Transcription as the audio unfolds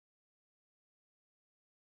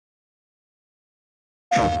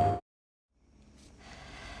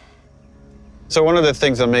So one of the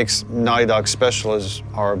things that makes Naughty Dog special is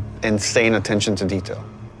our insane attention to detail.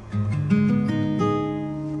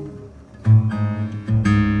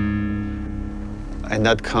 And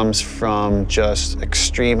that comes from just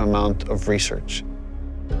extreme amount of research.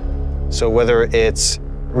 So whether it's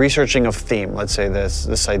researching of theme, let's say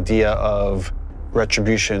this idea of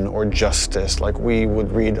retribution or justice, like we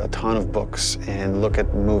would read a ton of books and look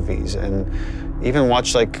at movies and even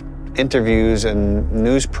watch like interviews and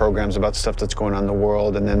news programs about stuff that's going on in the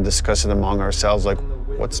world and then discuss it among ourselves, like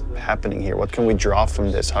what's happening here? What can we draw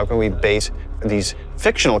from this? How can we base these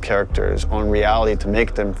fictional characters on reality to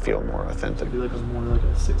make them feel more authentic? I feel like I'm more like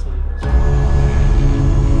a 6 lane.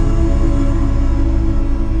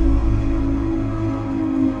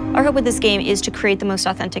 Our hope with this game is to create the most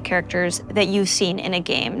authentic characters that you've seen in a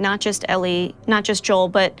game. Not just Ellie, not just Joel,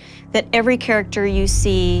 but that every character you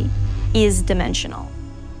see is dimensional.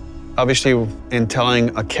 Obviously, in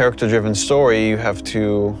telling a character-driven story, you have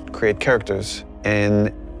to create characters.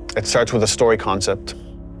 And it starts with a story concept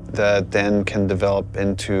that then can develop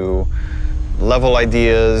into level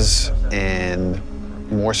ideas and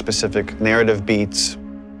more specific narrative beats.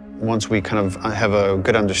 Once we kind of have a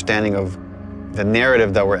good understanding of the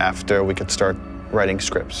narrative that we're after, we could start writing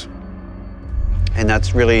scripts. And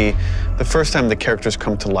that's really the first time the characters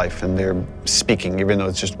come to life and they're speaking, even though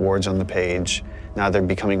it's just words on the page. Now they're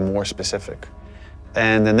becoming more specific.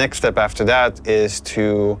 And the next step after that is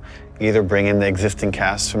to either bring in the existing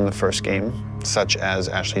cast from the first game, such as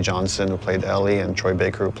Ashley Johnson, who played Ellie, and Troy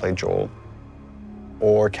Baker, who played Joel,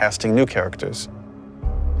 or casting new characters.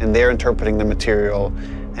 And they're interpreting the material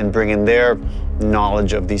and bringing their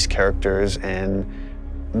knowledge of these characters and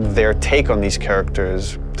their take on these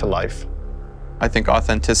characters to life. I think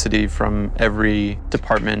authenticity from every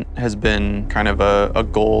department has been kind of a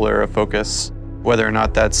goal or a focus, whether or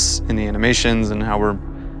not that's in the animations and how we're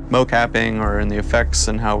mocapping or in the effects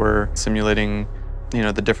and how we're simulating,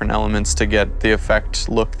 the different elements to get the effect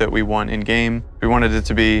look that we want in game. We wanted it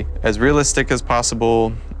to be as realistic as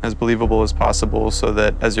possible, as believable as possible, so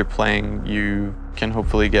that as you're playing, you can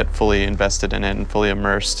hopefully get fully invested in it and fully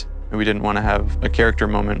immersed. And we didn't want to have a character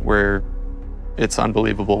moment where it's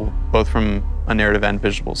unbelievable, both from a narrative and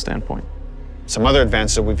visual standpoint. Some other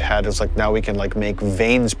advances that we've had is like now we can like make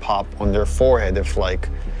veins pop on their forehead if like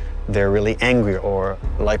they're really angry, or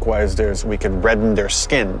likewise we could redden their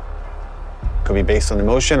skin. Could be based on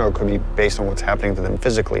emotion or could be based on what's happening to them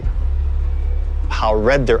physically. How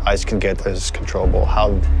red their eyes can get is controllable.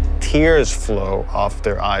 How tears flow off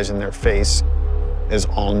their eyes and their face is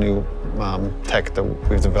all new tech that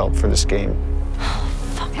we've developed for this game.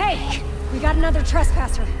 Hey, we got another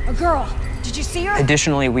trespasser, a girl. Did you see her?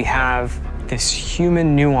 Additionally, we have this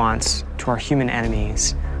human nuance to our human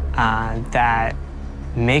enemies that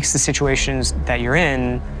makes the situations that you're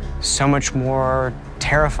in so much more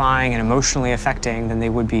terrifying and emotionally affecting than they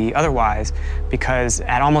would be otherwise, because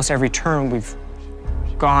at almost every turn we've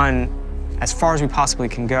gone as far as we possibly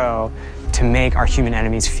can go to make our human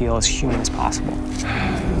enemies feel as human as possible.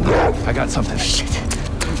 I got something. Shit.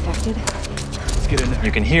 Infected? Let's get in there.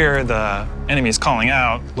 You can hear the enemies calling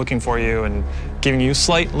out, looking for you, and giving you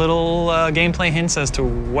slight little gameplay hints as to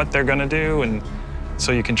what they're gonna do, and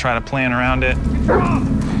so you can try to plan around it.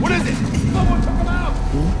 What is it? Someone took him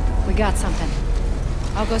out! We got something.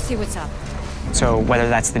 I'll go see what's up. So whether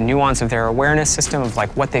that's the nuance of their awareness system of like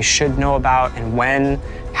what they should know about and when,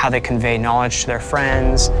 how they convey knowledge to their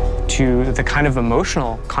friends, to the kind of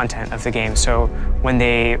emotional content of the game. So when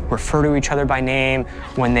they refer to each other by name,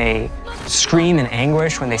 when they scream in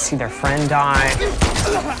anguish when they see their friend die,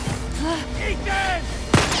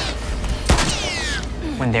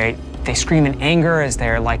 when they scream in anger as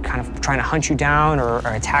they're like kind of trying to hunt you down or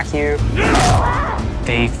attack you.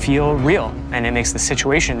 They feel real, and it makes the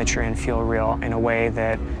situation that you're in feel real in a way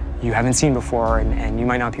that you haven't seen before and you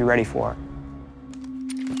might not be ready for.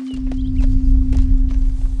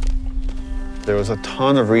 There was a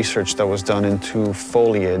ton of research that was done into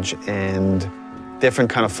foliage and different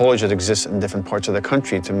kind of foliage that exists in different parts of the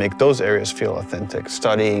country to make those areas feel authentic,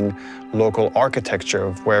 studying local architecture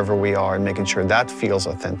of wherever we are and making sure that feels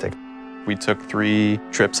authentic. We took 3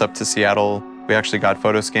 trips up to Seattle. We actually got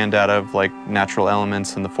photo scan data of like natural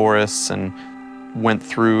elements in the forests and went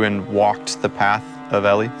through and walked the path of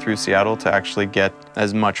Ellie through Seattle to actually get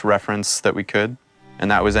as much reference that we could.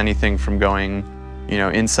 And that was anything from going,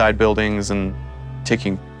 inside buildings and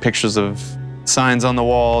taking pictures of signs on the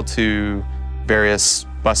wall to various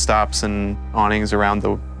bus stops and awnings around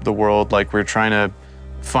the world. Like we're trying to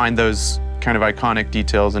find those kind of iconic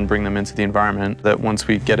details and bring them into the environment that once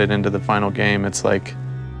we get it into the final game, it's like,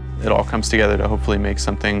 it all comes together to hopefully make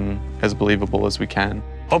something as believable as we can.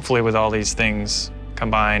 Hopefully with all these things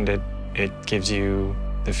combined, it gives you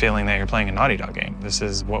the feeling that you're playing a Naughty Dog game. This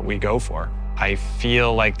is what we go for. I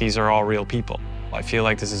feel like these are all real people. I feel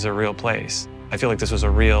like this is a real place. I feel like this was a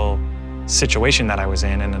real situation that I was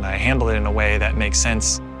in, and I handled it in a way that makes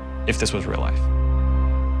sense if this was real life.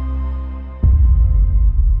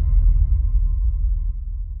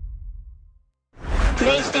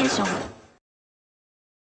 PlayStation